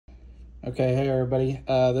Okay, hey everybody.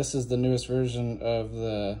 This is the newest version of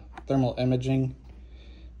the thermal imaging.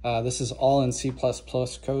 This is all in C++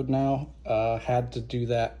 code now. Had to do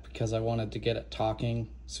that because I wanted to get it talking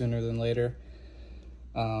sooner than later.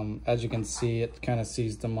 As you can see, it kind of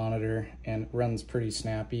sees the monitor and runs pretty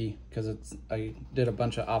snappy because I did a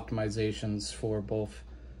bunch of optimizations for both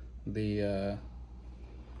the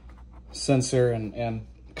sensor and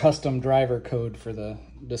custom driver code for the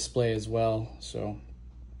display as well. So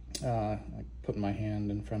I'm putting my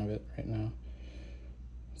hand in front of it right now.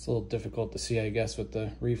 It's a little difficult to see, I guess, with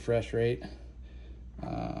the refresh rate.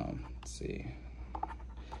 Let's see.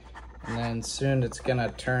 And then soon it's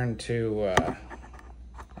gonna turn to,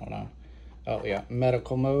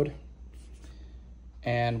 medical mode.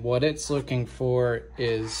 And what it's looking for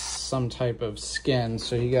is some type of skin.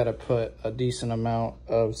 So you gotta put a decent amount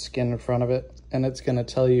of skin in front of it. And it's gonna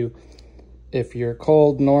tell you if you're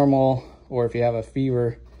cold, normal, or if you have a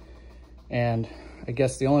fever. And I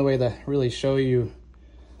guess the only way to really show you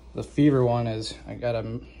the fever one is I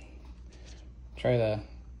gotta try to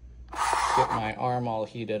get my arm all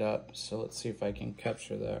heated up. So let's see if I can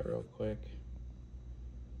capture that real quick.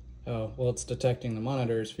 Oh, well, it's detecting the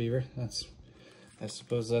monitor's fever. I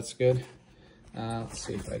suppose that's good. Let's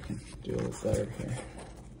see if I can do a little better here.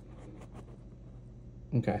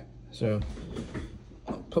 Okay, so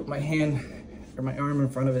I'll put my hand or my arm in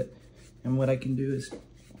front of it, and what I can do is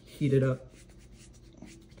heat it up.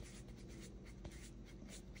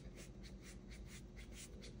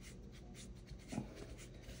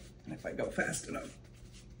 And if I go fast enough,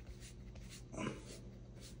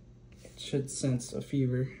 it should sense a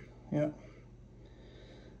fever. Yep.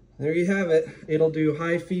 There you have it. It'll do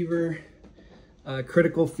high fever,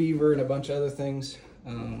 critical fever, and a bunch of other things.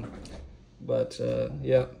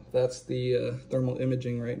 Yeah, that's the thermal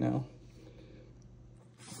imaging right now.